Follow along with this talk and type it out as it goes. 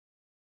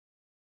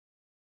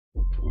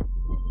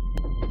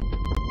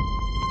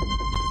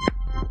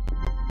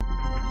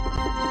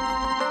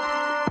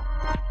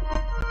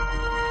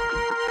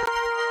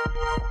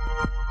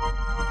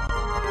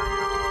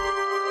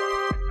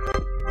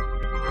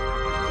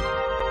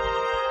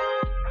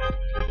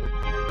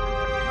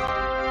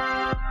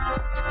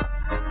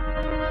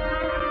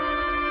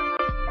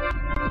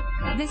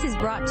This is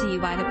brought to you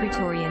by the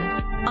Praetorian,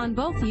 on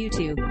both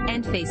YouTube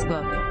and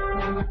Facebook.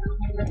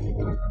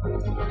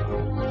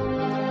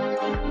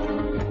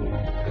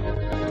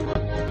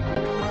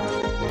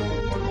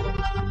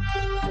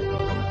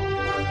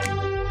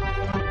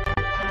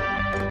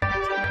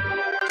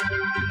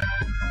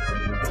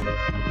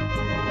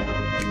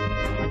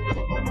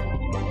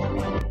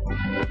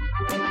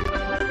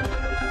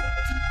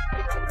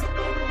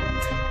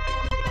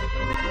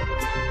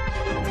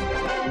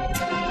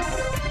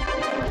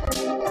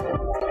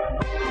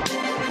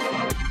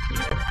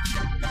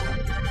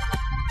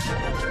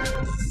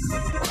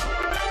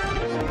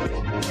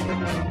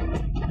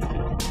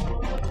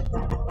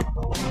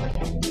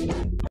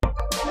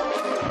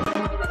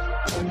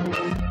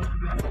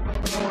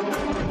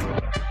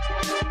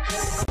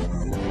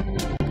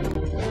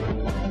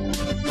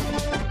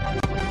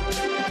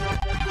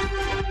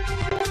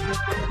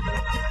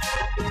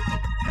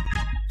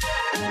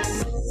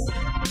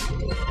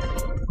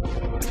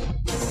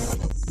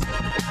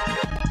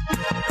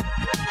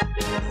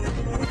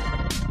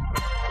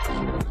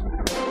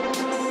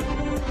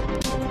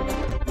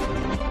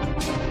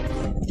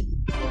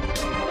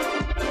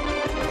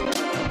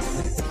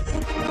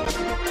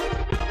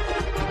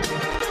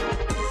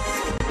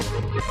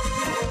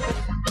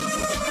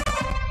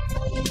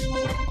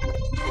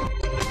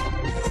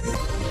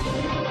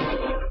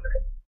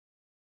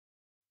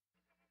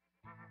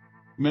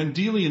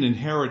 Mendelian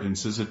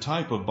inheritance is a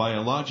type of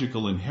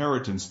biological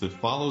inheritance that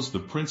follows the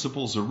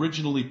principles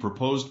originally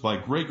proposed by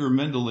Gregor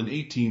Mendel in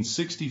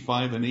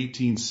 1865 and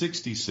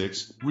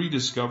 1866,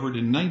 rediscovered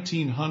in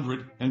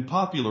 1900, and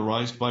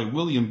popularized by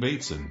William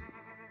Bateson.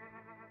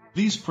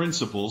 These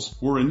principles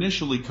were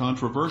initially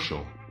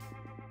controversial.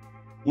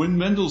 When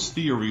Mendel's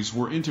theories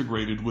were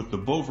integrated with the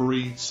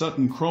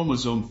Boveri-Sutton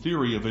chromosome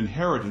theory of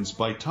inheritance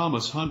by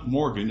Thomas Hunt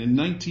Morgan in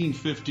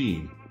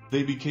 1915,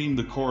 they became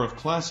the core of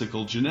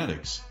classical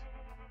genetics.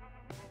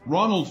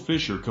 Ronald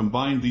Fisher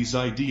combined these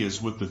ideas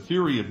with the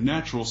theory of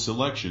natural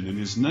selection in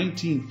his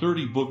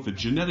 1930 book The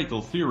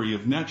Genetical Theory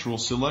of Natural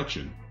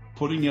Selection,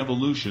 putting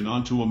evolution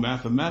onto a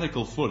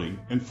mathematical footing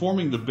and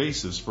forming the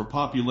basis for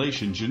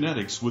population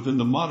genetics within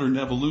the modern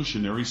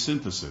evolutionary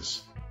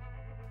synthesis.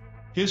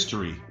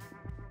 History.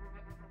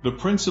 The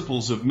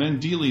principles of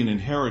Mendelian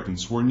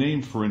inheritance were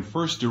named for and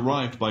first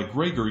derived by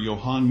Gregor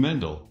Johann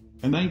Mendel,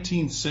 a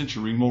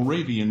 19th-century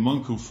Moravian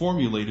monk who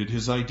formulated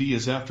his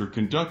ideas after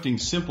conducting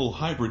simple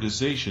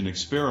hybridization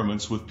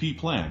experiments with pea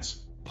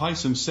plants,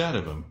 Pisum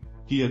sativum,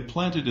 he had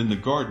planted in the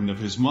garden of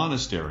his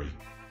monastery.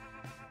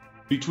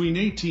 Between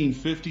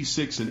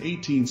 1856 and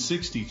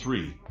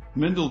 1863,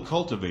 Mendel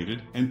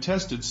cultivated and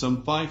tested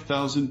some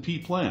 5,000 pea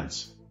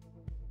plants.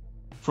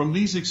 From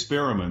these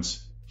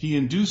experiments, he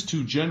induced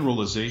two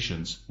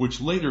generalizations, which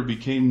later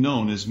became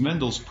known as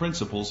Mendel's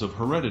principles of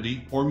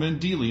heredity or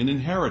Mendelian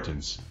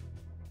inheritance.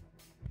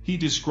 He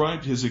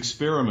described his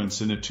experiments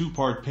in a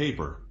two-part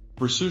paper,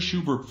 Versuch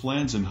über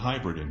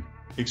Pflanzenhybriden,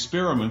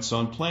 Experiments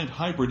on Plant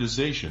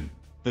Hybridization,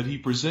 that he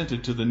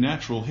presented to the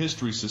Natural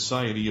History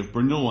Society of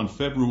Brno on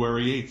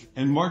February 8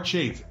 and March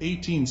 8,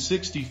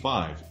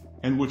 1865,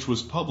 and which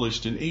was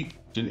published in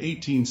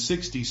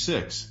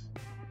 1866.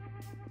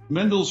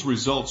 Mendel's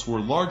results were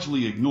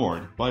largely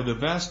ignored by the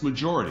vast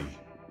majority.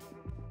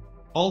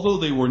 Although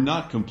they were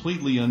not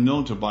completely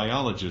unknown to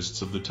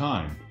biologists of the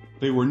time,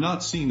 they were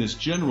not seen as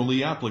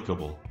generally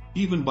applicable,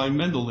 even by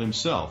Mendel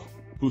himself,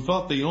 who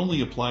thought they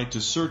only applied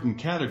to certain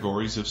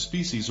categories of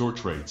species or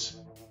traits.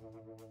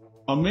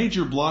 A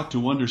major block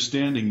to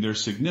understanding their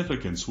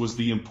significance was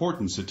the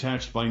importance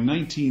attached by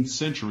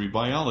 19th-century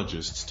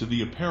biologists to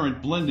the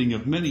apparent blending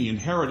of many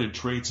inherited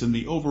traits in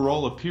the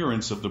overall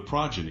appearance of the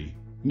progeny,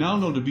 now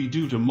known to be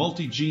due to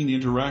multi-gene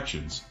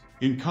interactions,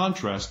 in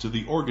contrast to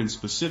the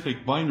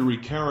organ-specific binary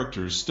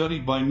characters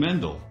studied by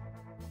Mendel.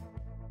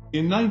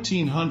 In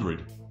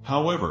 1900,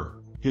 however,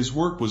 his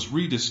work was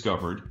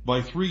rediscovered by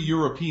three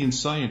European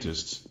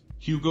scientists,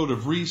 Hugo de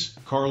Vries,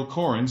 Karl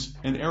Correns,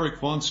 and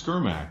Erich von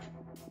Schermach.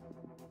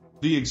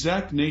 The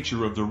exact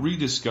nature of the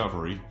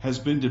rediscovery has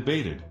been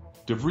debated.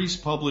 De Vries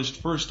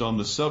published first on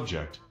the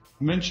subject,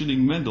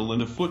 mentioning Mendel in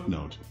a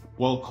footnote,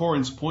 while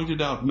Correns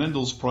pointed out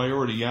Mendel's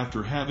priority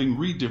after having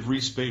read de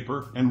Vries'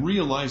 paper and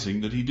realizing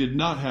that he did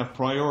not have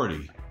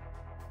priority.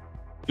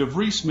 De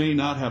Vries may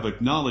not have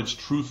acknowledged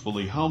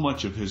truthfully how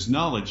much of his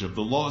knowledge of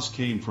the laws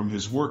came from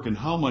his work and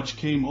how much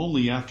came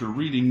only after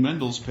reading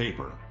Mendel's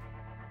paper.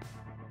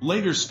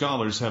 Later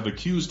scholars have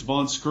accused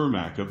von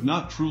Schermach of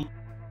not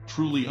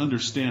truly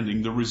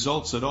understanding the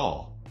results at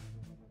all.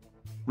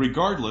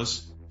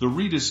 Regardless, the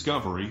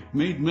rediscovery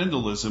made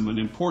Mendelism an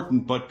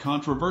important but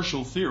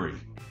controversial theory.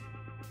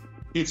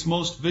 Its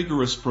most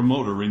vigorous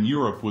promoter in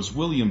Europe was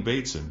William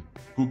Bateson,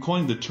 who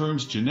coined the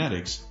terms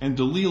genetics and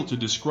allele to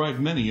describe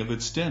many of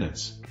its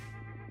tenets.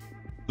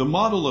 The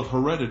model of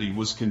heredity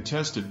was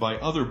contested by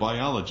other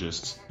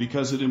biologists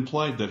because it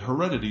implied that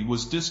heredity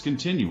was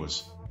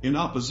discontinuous, in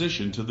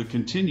opposition to the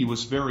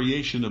continuous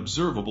variation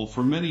observable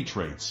for many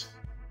traits.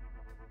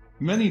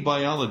 Many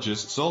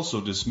biologists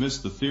also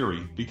dismissed the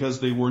theory because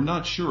they were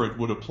not sure it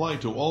would apply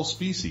to all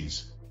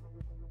species.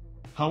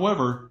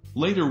 However,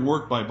 later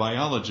work by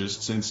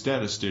biologists and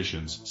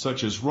statisticians,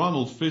 such as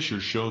Ronald Fisher,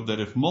 showed that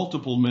if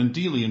multiple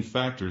Mendelian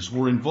factors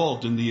were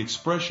involved in the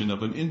expression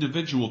of an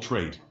individual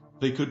trait,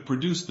 they could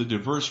produce the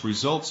diverse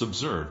results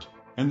observed,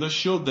 and thus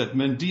showed that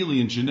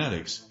Mendelian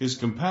genetics is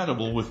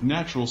compatible with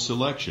natural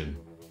selection.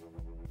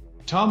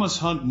 Thomas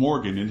Hunt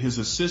Morgan and his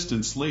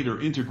assistants later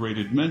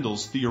integrated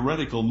Mendel's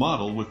theoretical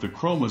model with the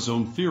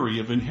chromosome theory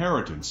of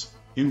inheritance,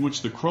 in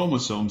which the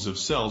chromosomes of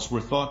cells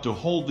were thought to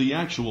hold the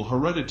actual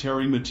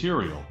hereditary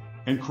material,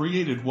 and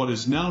created what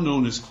is now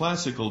known as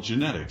classical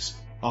genetics,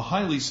 a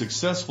highly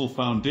successful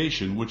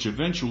foundation which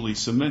eventually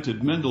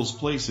cemented Mendel's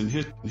place in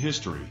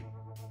history.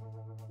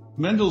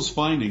 Mendel's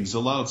findings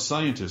allowed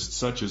scientists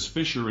such as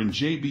Fisher and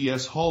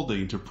J.B.S.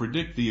 Haldane to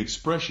predict the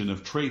expression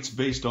of traits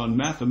based on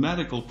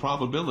mathematical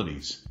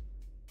probabilities.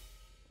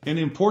 An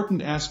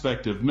important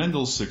aspect of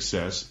Mendel's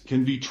success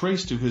can be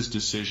traced to his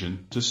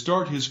decision to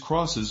start his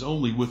crosses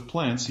only with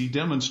plants he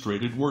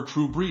demonstrated were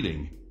true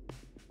breeding.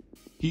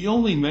 He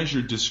only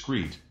measured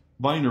discrete,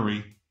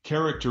 binary,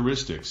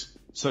 characteristics,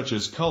 such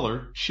as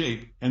color,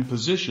 shape, and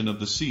position of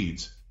the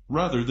seeds,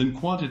 rather than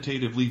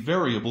quantitatively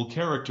variable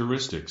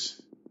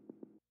characteristics.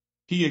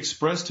 He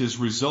expressed his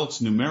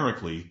results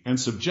numerically and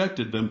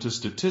subjected them to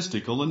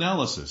statistical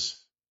analysis.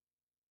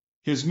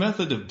 His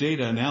method of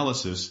data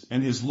analysis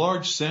and his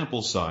large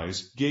sample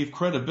size gave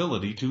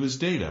credibility to his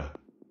data.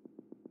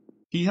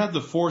 He had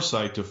the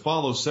foresight to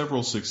follow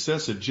several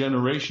successive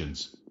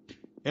generations,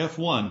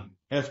 F1,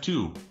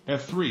 F2,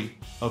 F3,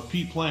 of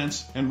pea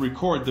plants and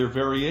record their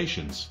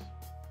variations.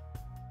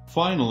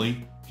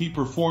 Finally, he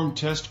performed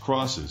test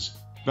crosses,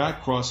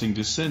 backcrossing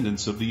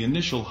descendants of the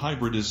initial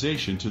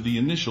hybridization to the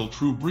initial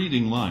true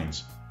breeding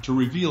lines, to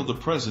reveal the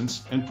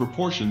presence and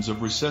proportions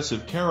of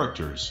recessive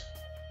characters.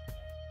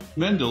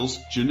 Mendel's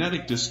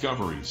genetic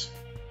discoveries.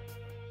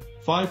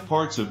 5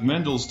 parts of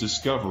Mendel's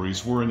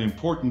discoveries were an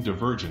important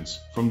divergence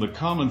from the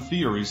common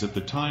theories at the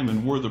time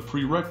and were the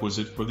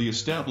prerequisite for the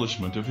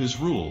establishment of his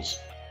rules.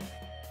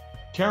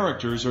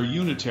 Characters are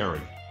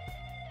unitary.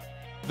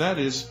 That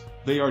is,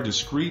 they are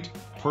discrete,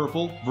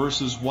 purple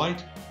versus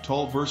white,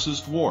 tall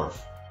versus dwarf.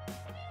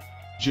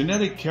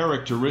 Genetic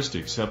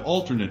characteristics have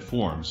alternate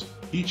forms,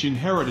 each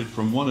inherited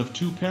from one of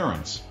 2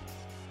 parents.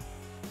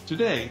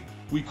 Today,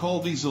 we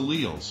call these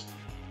alleles.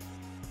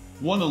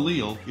 One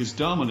allele is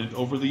dominant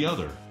over the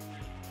other.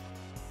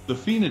 The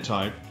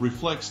phenotype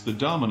reflects the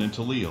dominant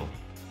allele.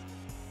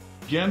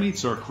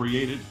 Gametes are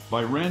created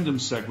by random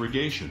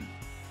segregation.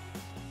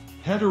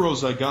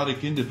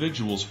 Heterozygotic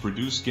individuals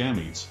produce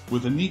gametes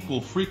with an equal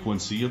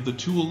frequency of the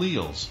 2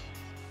 alleles.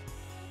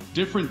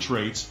 Different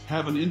traits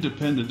have an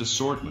independent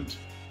assortment.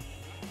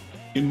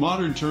 In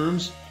modern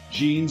terms,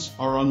 genes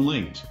are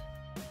unlinked.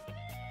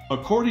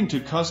 According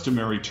to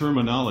customary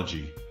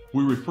terminology,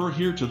 we refer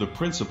here to the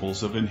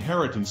principles of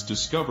inheritance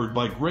discovered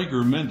by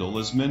Gregor Mendel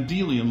as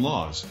Mendelian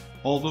laws,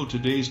 although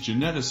today's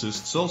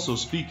geneticists also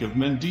speak of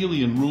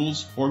Mendelian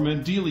rules or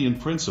Mendelian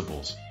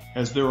principles,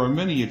 as there are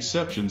many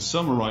exceptions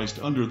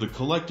summarized under the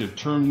collective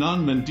term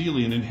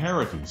non-Mendelian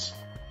inheritance.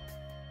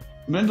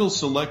 Mendel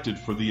selected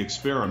for the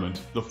experiment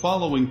the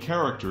following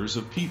characters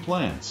of pea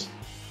plants.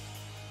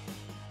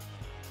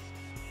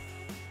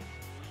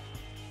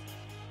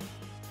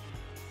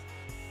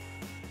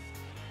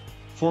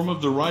 Form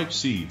of the ripe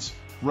seeds,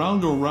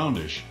 round or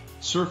roundish,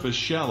 surface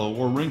shallow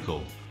or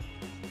wrinkled.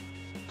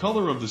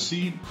 Color of the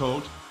seed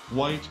coat,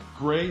 white,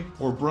 gray,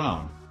 or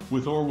brown,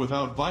 with or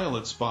without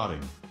violet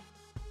spotting.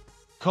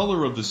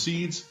 Color of the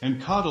seeds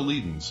and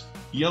cotyledons,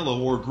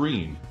 yellow or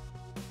green.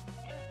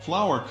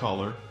 Flower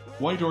color,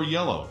 white or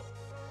yellow.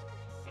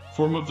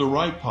 Form of the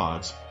ripe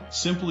pods,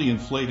 simply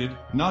inflated,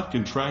 not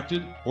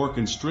contracted or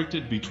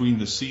constricted between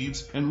the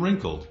seeds and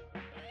wrinkled.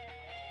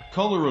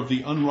 Color of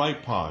the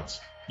unripe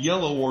pods,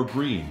 yellow or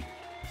green.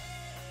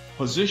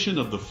 Position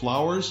of the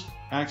flowers,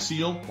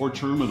 axial or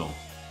terminal.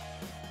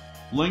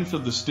 Length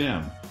of the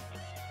stem.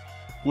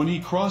 When he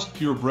crossed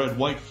purebred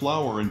white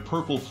flower and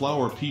purple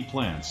flower pea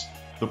plants,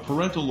 the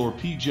parental or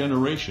pea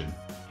generation,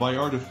 by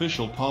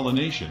artificial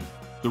pollination,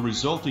 the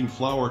resulting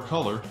flower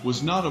color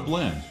was not a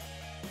blend.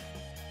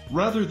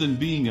 Rather than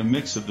being a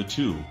mix of the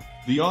 2,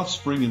 the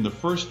offspring in the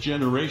first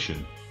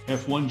generation,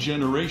 F1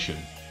 generation,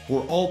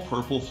 were all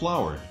purple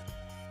flowered.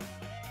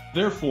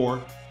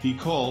 Therefore, he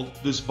called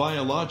this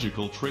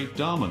biological trait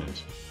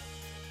dominant.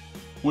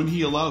 When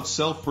he allowed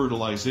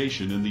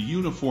self-fertilization in the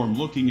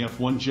uniform-looking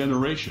F1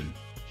 generation,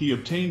 he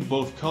obtained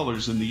both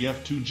colors in the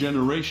F2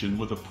 generation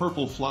with a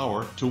purple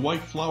flower to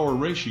white flower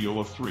ratio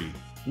of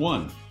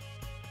 3:1.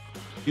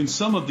 In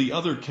some of the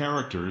other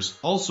characters,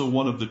 also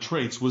one of the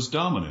traits was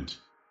dominant.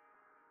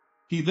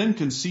 He then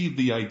conceived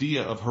the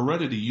idea of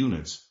heredity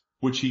units,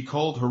 which he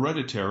called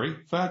hereditary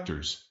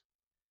factors.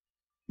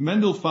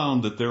 Mendel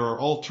found that there are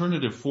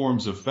alternative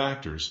forms of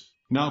factors,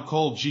 now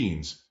called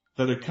genes,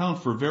 that account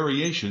for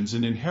variations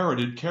in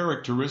inherited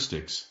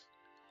characteristics.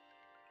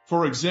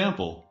 For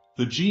example,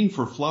 the gene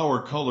for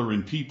flower color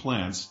in pea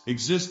plants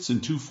exists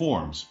in 2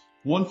 forms,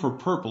 one for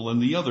purple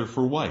and the other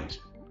for white.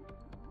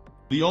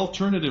 The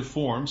alternative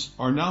forms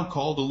are now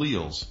called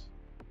alleles.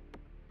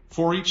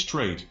 For each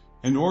trait,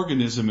 an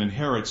organism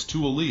inherits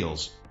two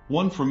alleles,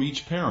 one from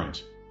each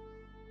parent.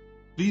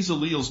 These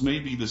alleles may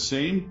be the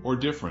same or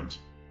different.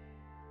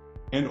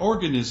 An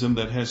organism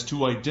that has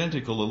two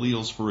identical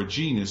alleles for a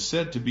gene is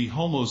said to be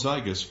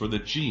homozygous for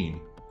that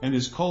gene, and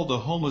is called a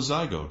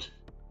homozygote.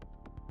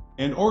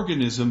 An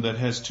organism that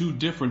has two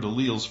different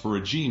alleles for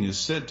a gene is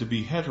said to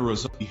be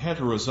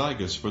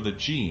heterozygous for that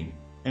gene,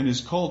 and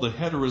is called a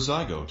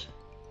heterozygote.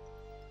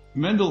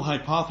 Mendel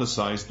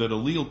hypothesized that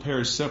allele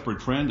pairs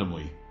separate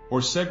randomly,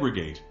 or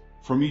segregate,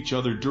 from each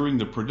other during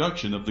the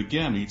production of the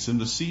gametes in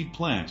the seed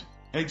plant,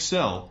 egg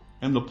cell,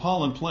 and the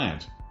pollen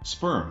plant,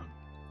 sperm.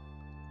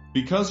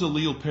 Because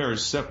allele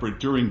pairs separate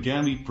during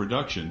gamete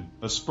production,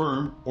 a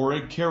sperm or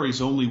egg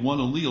carries only one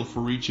allele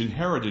for each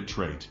inherited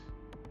trait.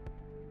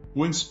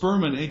 When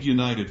sperm and egg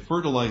unite at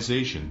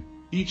fertilization,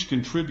 each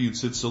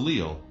contributes its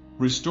allele,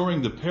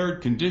 restoring the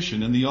paired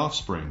condition in the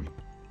offspring.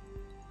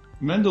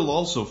 Mendel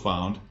also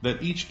found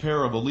that each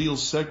pair of alleles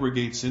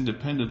segregates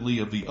independently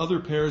of the other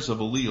pairs of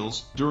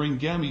alleles during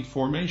gamete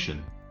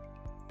formation.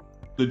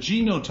 The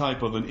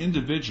genotype of an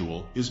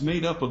individual is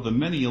made up of the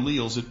many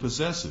alleles it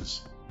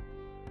possesses.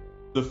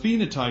 The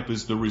phenotype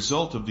is the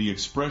result of the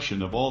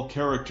expression of all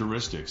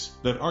characteristics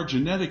that are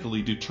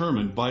genetically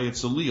determined by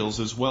its alleles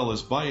as well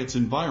as by its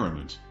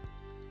environment.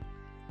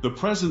 The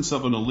presence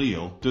of an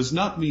allele does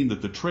not mean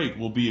that the trait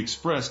will be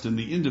expressed in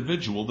the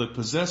individual that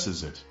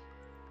possesses it.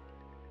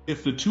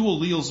 If the two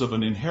alleles of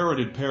an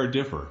inherited pair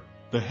differ,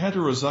 the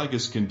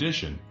heterozygous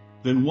condition,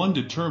 then one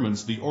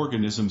determines the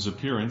organism's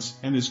appearance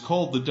and is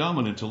called the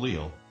dominant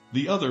allele.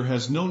 The other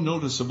has no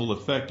noticeable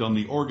effect on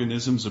the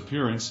organism's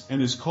appearance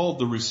and is called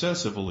the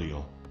recessive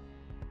allele.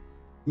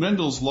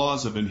 Mendel's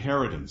laws of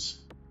inheritance.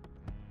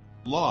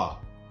 Law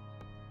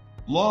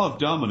of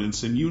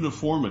dominance and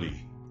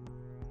uniformity.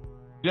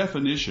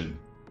 Definition.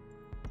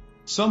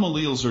 Some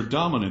alleles are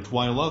dominant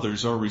while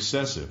others are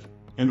recessive.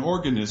 An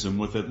organism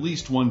with at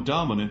least one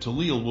dominant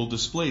allele will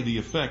display the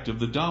effect of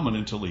the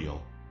dominant allele.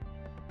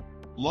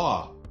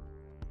 Law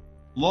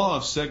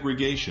of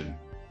segregation.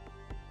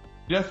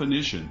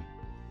 Definition.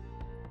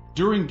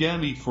 During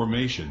gamete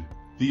formation,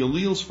 the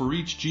alleles for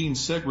each gene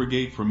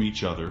segregate from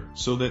each other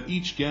so that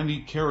each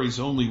gamete carries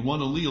only one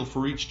allele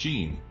for each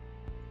gene.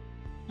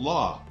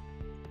 Law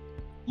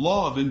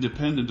of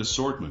independent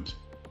assortment.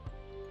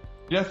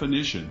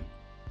 Definition.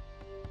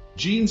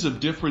 Genes of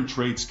different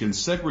traits can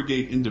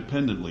segregate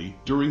independently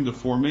during the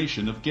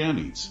formation of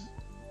gametes.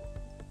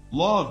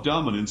 Law of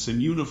dominance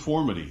and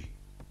uniformity.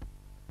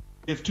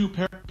 If two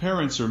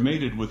parents are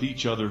mated with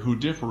each other who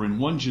differ in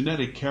one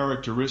genetic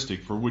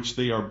characteristic for which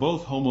they are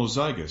both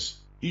homozygous,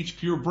 each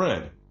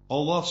purebred,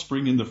 all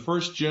offspring in the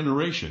first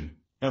generation,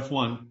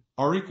 F1,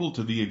 are equal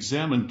to the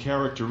examined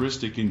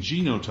characteristic in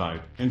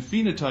genotype and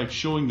phenotype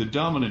showing the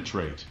dominant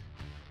trait.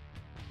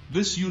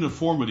 This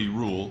uniformity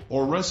rule,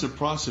 or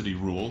reciprocity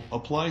rule,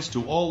 applies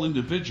to all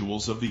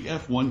individuals of the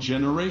F1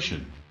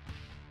 generation.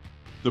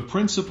 The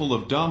principle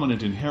of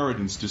dominant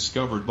inheritance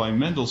discovered by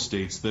Mendel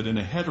states that in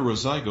a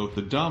heterozygote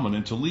the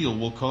dominant allele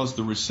will cause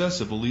the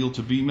recessive allele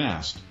to be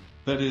masked,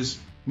 that is,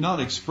 not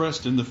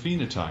expressed in the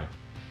phenotype.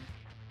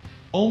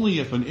 Only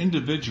if an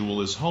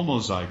individual is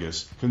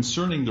homozygous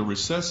concerning the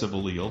recessive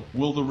allele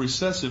will the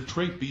recessive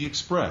trait be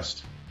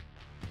expressed.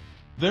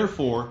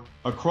 Therefore,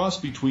 a cross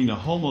between a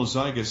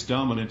homozygous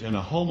dominant and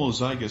a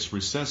homozygous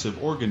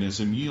recessive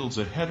organism yields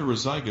a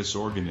heterozygous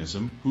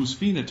organism whose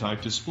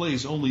phenotype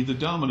displays only the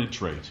dominant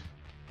trait.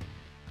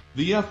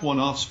 The F1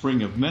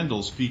 offspring of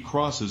Mendel's P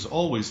crosses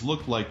always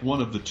looked like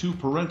one of the two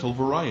parental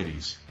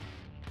varieties.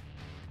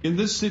 In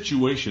this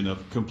situation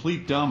of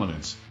complete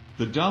dominance,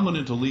 the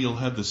dominant allele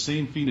had the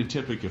same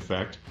phenotypic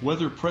effect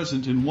whether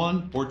present in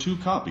one or two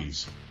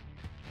copies.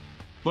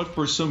 But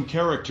for some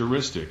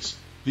characteristics,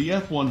 the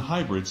F1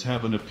 hybrids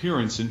have an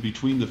appearance in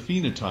between the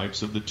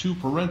phenotypes of the two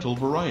parental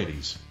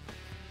varieties.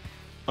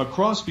 A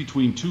cross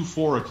between two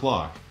 4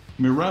 o'clock,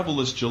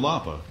 Mirabilis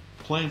jalapa,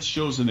 plants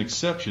shows an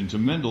exception to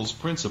Mendel's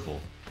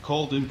principle,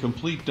 called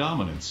incomplete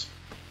dominance.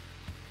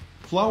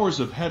 Flowers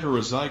of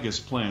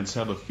heterozygous plants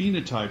have a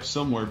phenotype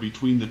somewhere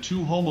between the two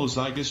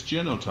homozygous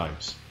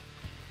genotypes.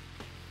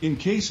 In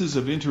cases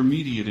of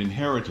intermediate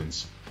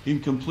inheritance,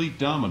 incomplete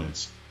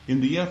dominance, in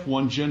the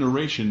F1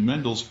 generation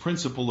Mendel's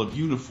principle of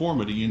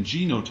uniformity in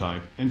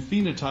genotype and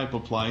phenotype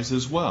applies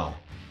as well.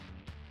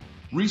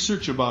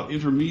 Research about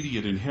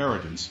intermediate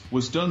inheritance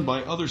was done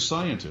by other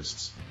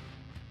scientists.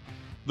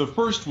 The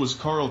first was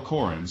Carl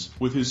Correns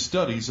with his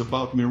studies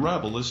about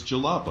Mirabilis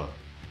jalapa.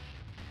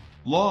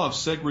 Law of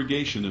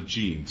segregation of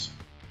genes.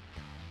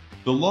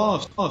 The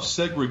law of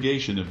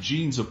segregation of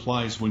genes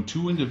applies when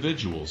two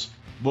individuals,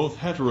 both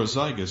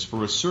heterozygous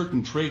for a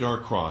certain trait, are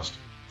crossed,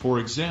 for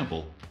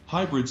example,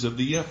 hybrids of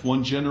the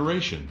F1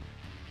 generation.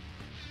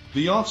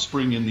 The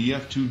offspring in the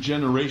F2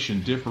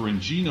 generation differ in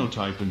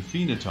genotype and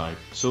phenotype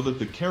so that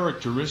the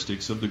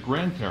characteristics of the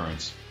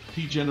grandparents,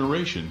 P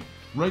generation,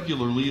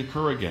 regularly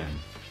occur again.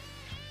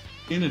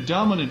 In a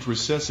dominant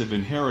recessive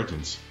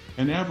inheritance,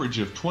 an average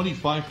of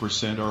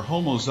 25% are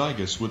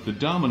homozygous with the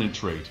dominant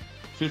trait,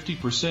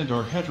 50%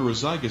 are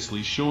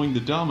heterozygously showing the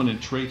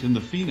dominant trait in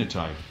the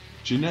phenotype,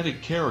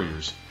 genetic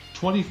carriers,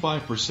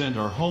 25%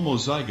 are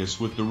homozygous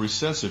with the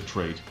recessive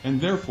trait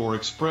and therefore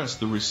express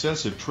the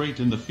recessive trait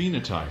in the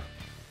phenotype.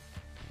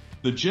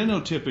 The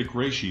genotypic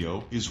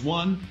ratio is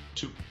 1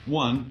 to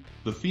 1,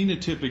 the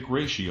phenotypic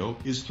ratio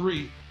is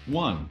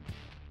 3:1.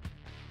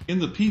 In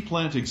the pea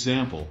plant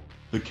example,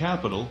 the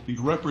capital B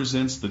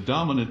represents the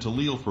dominant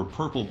allele for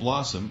purple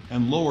blossom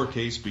and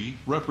lowercase b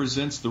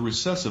represents the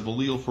recessive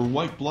allele for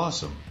white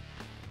blossom.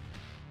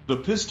 The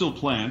pistil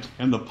plant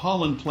and the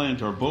pollen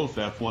plant are both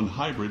F1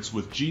 hybrids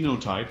with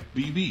genotype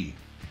BB.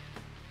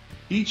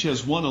 Each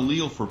has one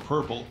allele for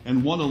purple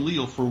and one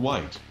allele for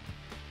white.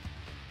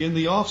 In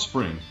the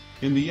offspring,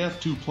 in the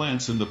F2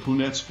 plants in the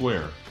Punnett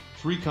square,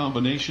 3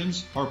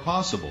 combinations are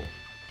possible.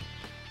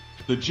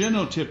 The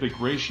genotypic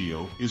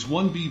ratio is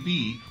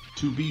 1BB,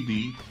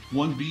 2BB,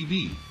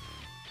 1BB.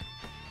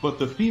 But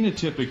the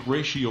phenotypic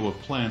ratio of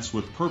plants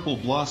with purple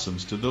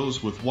blossoms to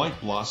those with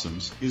white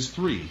blossoms is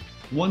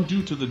 3:1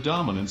 due to the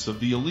dominance of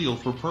the allele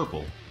for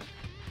purple.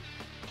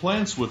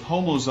 Plants with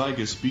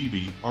homozygous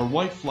BB are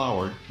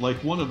white-flowered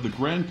like one of the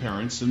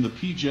grandparents in the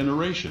pea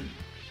generation.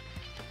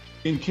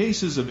 In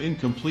cases of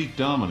incomplete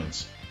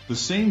dominance, the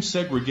same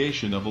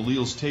segregation of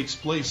alleles takes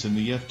place in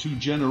the F2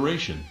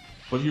 generation,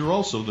 but here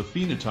also the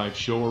phenotypes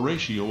show a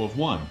ratio of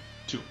 1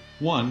 to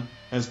 1,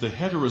 as the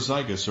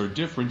heterozygous are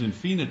different in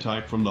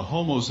phenotype from the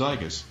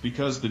homozygous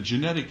because the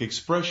genetic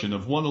expression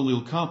of one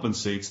allele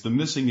compensates the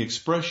missing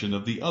expression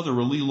of the other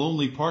allele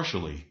only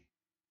partially.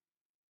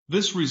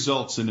 This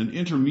results in an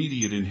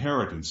intermediate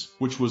inheritance,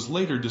 which was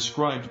later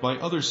described by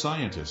other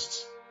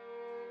scientists.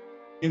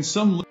 In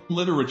some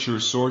literature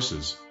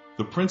sources,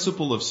 the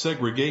principle of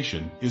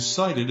segregation is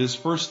cited as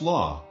first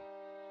law.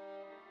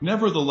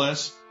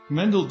 Nevertheless,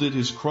 Mendel did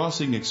his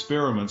crossing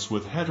experiments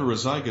with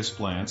heterozygous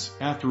plants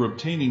after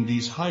obtaining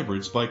these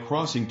hybrids by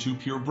crossing 2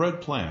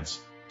 purebred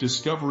plants,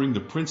 discovering the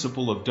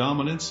principle of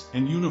dominance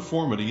and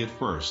uniformity at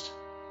first.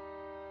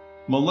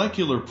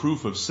 Molecular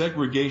proof of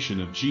segregation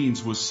of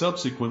genes was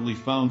subsequently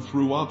found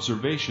through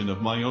observation of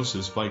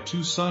meiosis by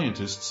 2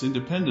 scientists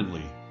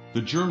independently,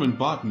 the German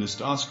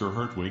botanist Oskar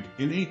Hertwig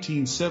in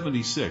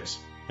 1876,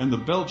 and the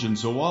Belgian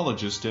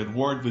zoologist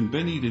Edouard van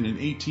Beneden in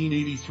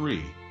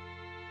 1883.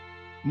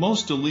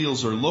 Most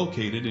alleles are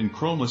located in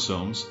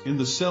chromosomes in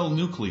the cell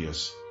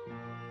nucleus.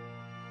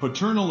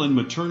 Paternal and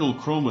maternal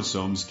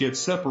chromosomes get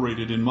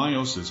separated in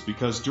meiosis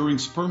because during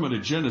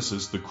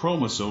spermatogenesis the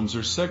chromosomes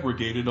are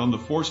segregated on the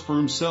 4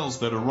 sperm cells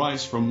that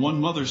arise from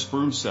one mother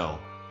sperm cell,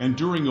 and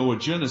during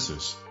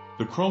oogenesis,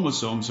 the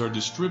chromosomes are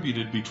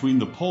distributed between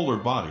the polar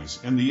bodies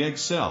and the egg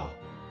cell.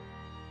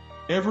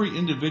 Every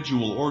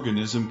individual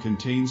organism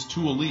contains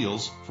 2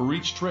 alleles for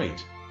each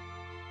trait.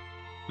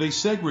 They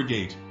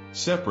segregate,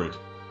 separate,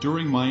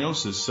 during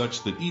meiosis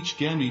such that each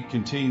gamete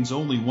contains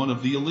only one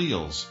of the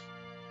alleles.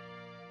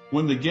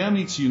 When the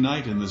gametes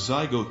unite in the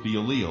zygote, the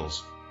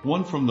alleles,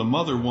 one from the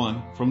mother,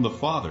 one from the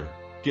father,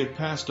 get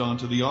passed on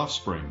to the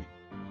offspring.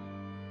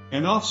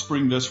 An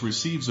offspring thus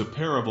receives a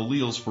pair of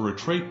alleles for a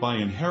trait by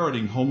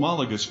inheriting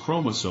homologous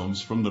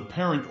chromosomes from the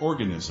parent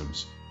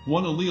organisms,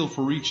 one allele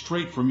for each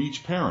trait from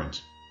each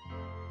parent.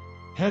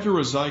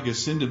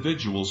 Heterozygous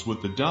individuals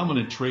with the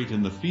dominant trait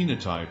in the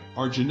phenotype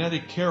are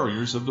genetic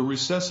carriers of the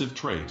recessive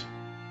trait.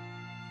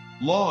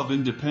 Law of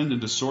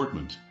independent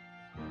assortment.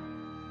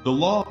 The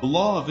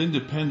law of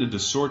independent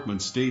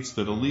assortment states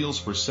that alleles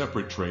for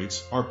separate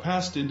traits are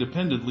passed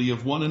independently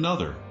of one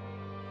another.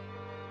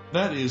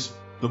 That is,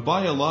 the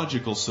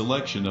biological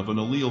selection of an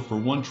allele for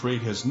one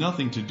trait has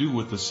nothing to do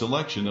with the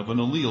selection of an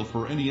allele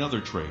for any other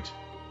trait.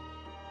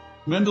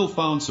 Mendel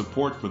found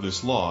support for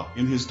this law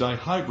in his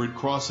dihybrid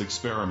cross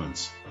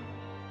experiments.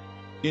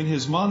 In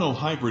his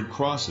monohybrid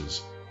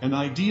crosses, an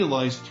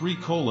idealized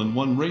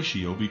 3:1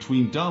 ratio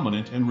between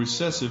dominant and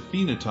recessive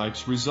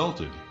phenotypes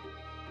resulted.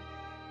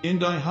 In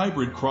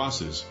dihybrid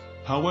crosses,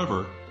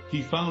 however,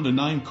 he found a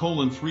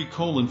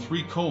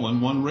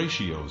 9:3:3:1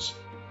 ratios.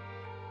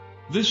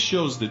 This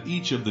shows that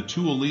each of the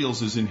 2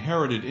 alleles is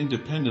inherited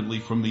independently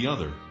from the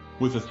other,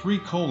 with a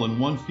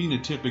 3:1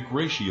 phenotypic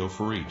ratio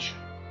for each.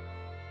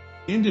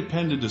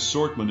 Independent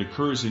assortment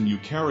occurs in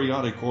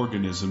eukaryotic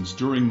organisms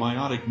during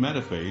meiotic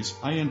metaphase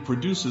and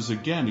produces a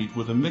gamete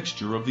with a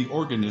mixture of the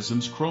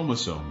organism's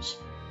chromosomes.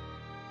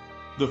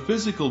 The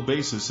physical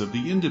basis of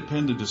the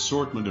independent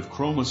assortment of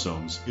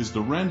chromosomes is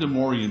the random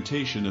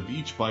orientation of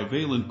each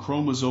bivalent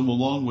chromosome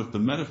along with the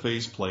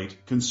metaphase plate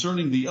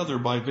concerning the other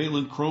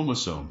bivalent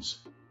chromosomes.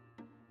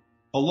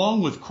 Along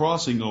with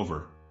crossing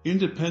over,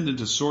 independent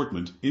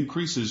assortment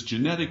increases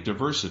genetic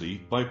diversity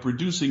by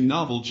producing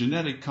novel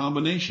genetic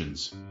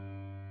combinations.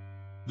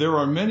 There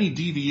are many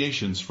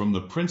deviations from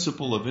the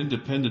principle of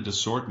independent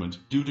assortment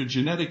due to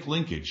genetic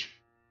linkage.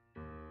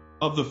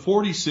 Of the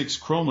 46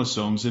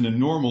 chromosomes in a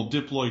normal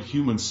diploid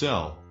human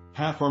cell,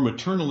 half are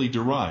maternally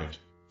derived,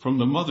 from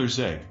the mother's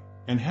egg,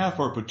 and half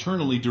are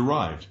paternally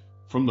derived,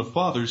 from the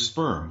father's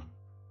sperm.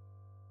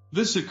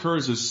 This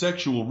occurs as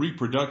sexual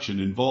reproduction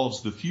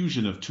involves the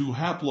fusion of 2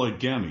 haploid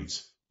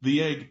gametes,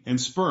 the egg and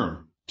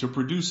sperm, to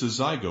produce a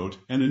zygote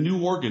and a new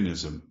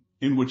organism,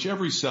 in which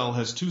every cell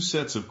has 2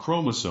 sets of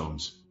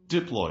chromosomes,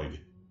 diploid.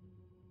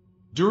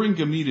 During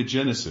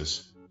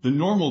gametogenesis, the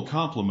normal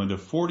complement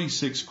of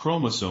 46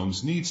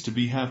 chromosomes needs to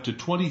be halved to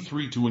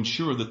 23 to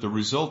ensure that the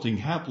resulting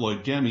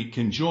haploid gamete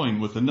can join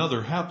with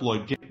another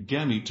haploid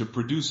gamete to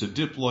produce a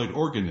diploid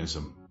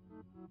organism.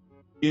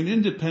 In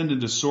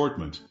independent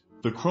assortment,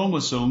 the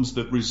chromosomes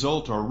that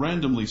result are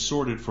randomly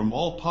sorted from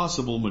all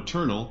possible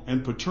maternal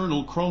and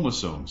paternal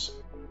chromosomes.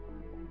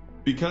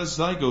 Because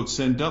zygotes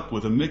end up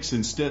with a mix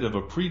instead of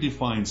a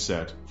predefined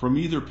set from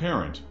either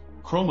parent,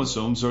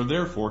 chromosomes are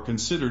therefore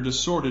considered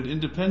assorted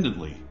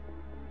independently.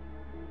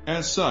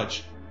 As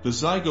such, the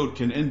zygote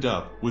can end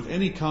up with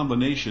any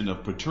combination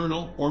of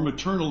paternal or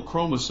maternal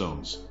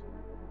chromosomes.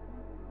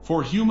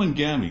 For human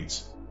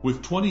gametes,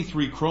 with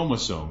 23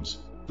 chromosomes,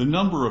 the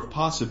number of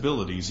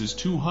possibilities is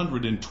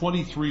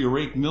 223 or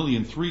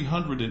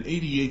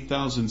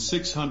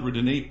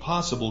 8,388,608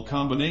 possible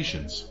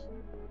combinations.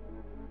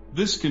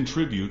 This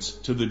contributes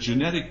to the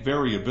genetic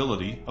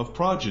variability of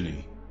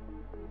progeny.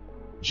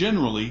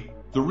 Generally,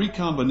 the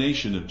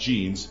recombination of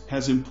genes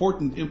has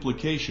important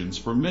implications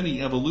for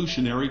many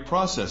evolutionary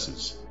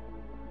processes.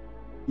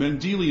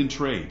 Mendelian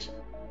trait.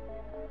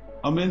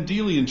 A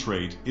Mendelian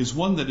trait is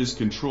one that is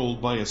controlled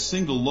by a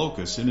single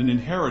locus in an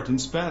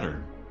inheritance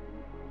pattern.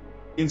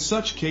 In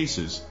such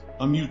cases,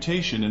 a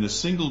mutation in a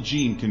single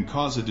gene can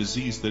cause a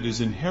disease that is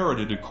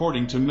inherited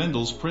according to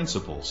Mendel's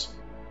principles.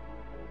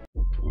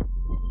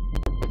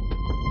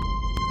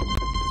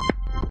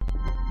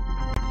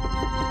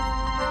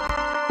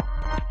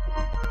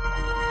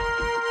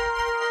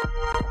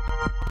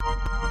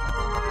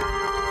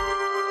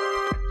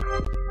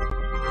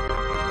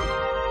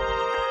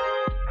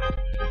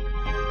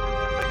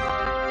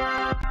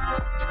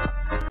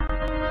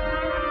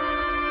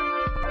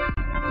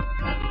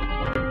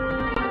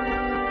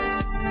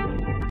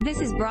 This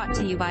is brought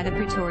to you by the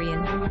Praetorian,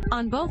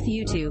 on both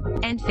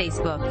YouTube and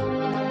Facebook.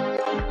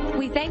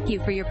 We thank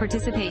you for your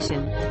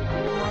participation.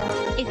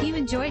 If you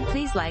enjoyed,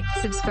 please like,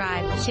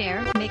 subscribe,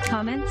 share, make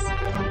comments.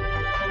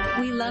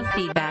 We love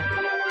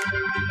feedback.